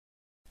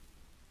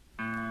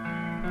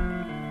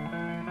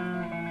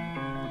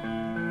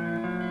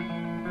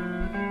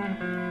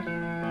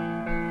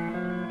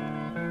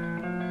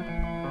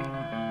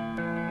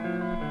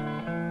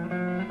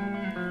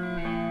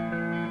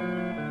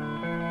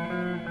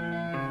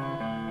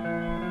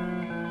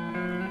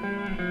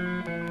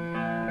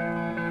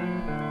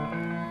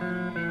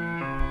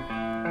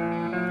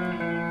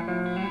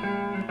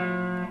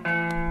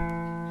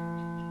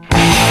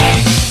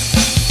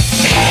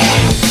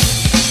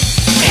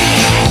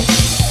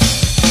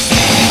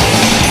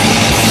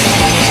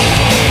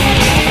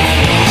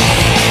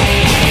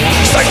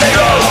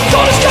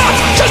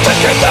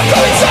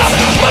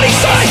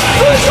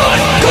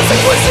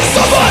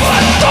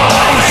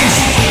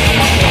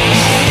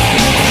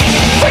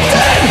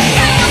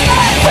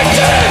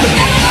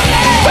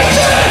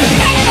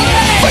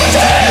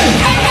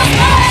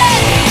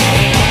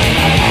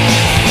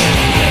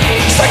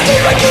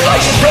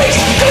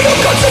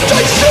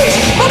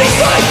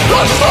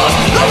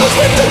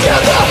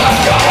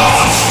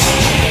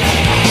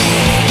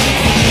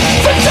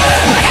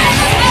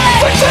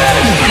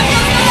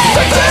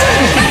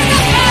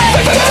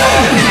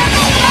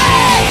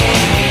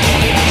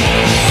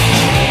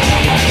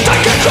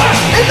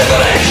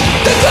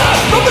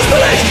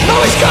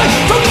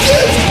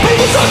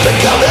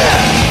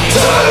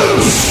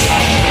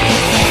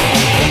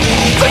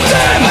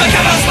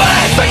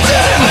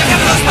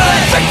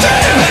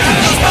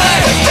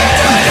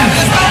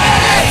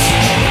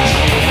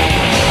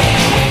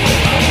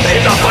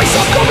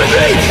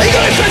breed.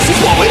 Ecodefence is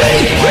what we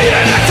need.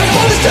 Reenact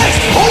upon this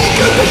text, or you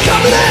could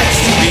become the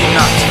next. Be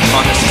not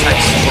on this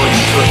text, or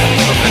you could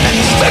become the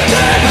next.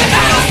 Victim!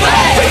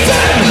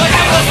 Victim!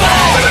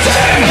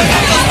 Victim!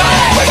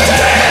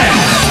 Victim!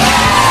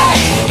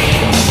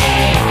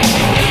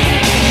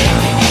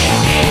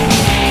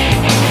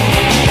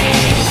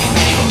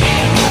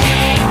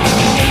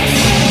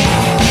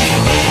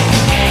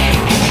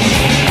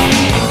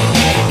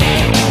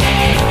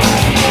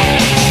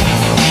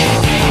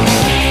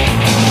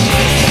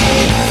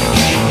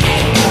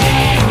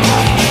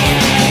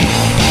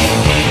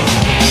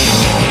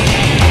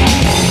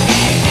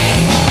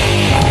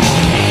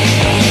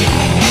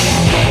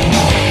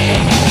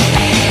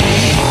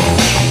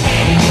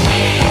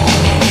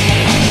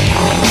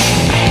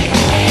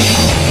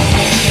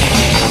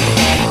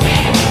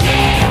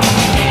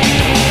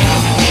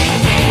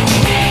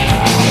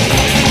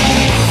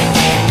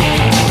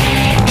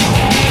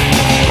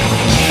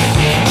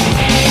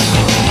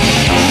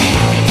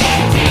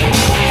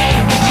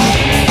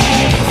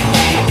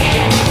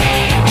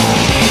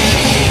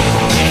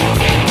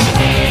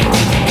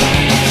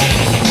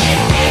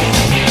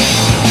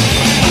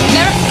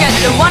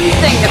 One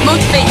thing that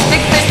motivates big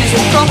business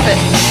is profit.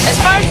 As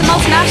far as the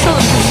multinational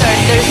is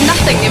concerned, there is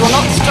nothing they will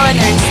not destroy in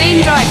their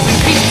insane drive to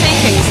increase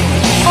takings.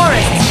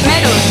 Forests,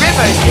 meadows,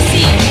 rivers, the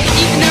sea,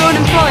 even their own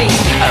employees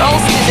are all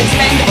seen as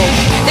expendable.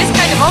 This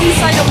kind of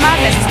homicidal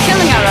madness is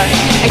killing our Earth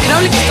and can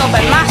only be stopped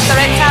by mass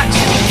direct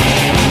action.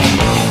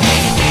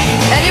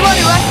 Anyone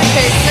who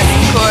advocates this,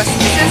 of course,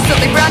 is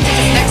instantly branded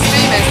as an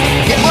extremist.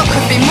 Yet what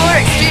could be more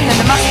extreme than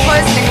the mass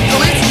poisoning and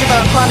polluting of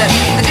our planet,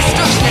 the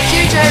destruction of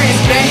huge areas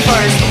of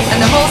rainforests,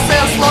 and the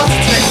wholesale slaughter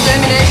to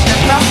extermination of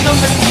mass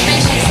numbers of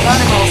species of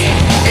animals?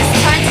 It's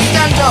time to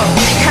stand up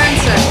and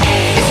counter.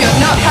 If you're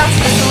not part of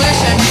the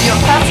solution,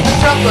 you're part of the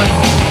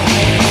problem.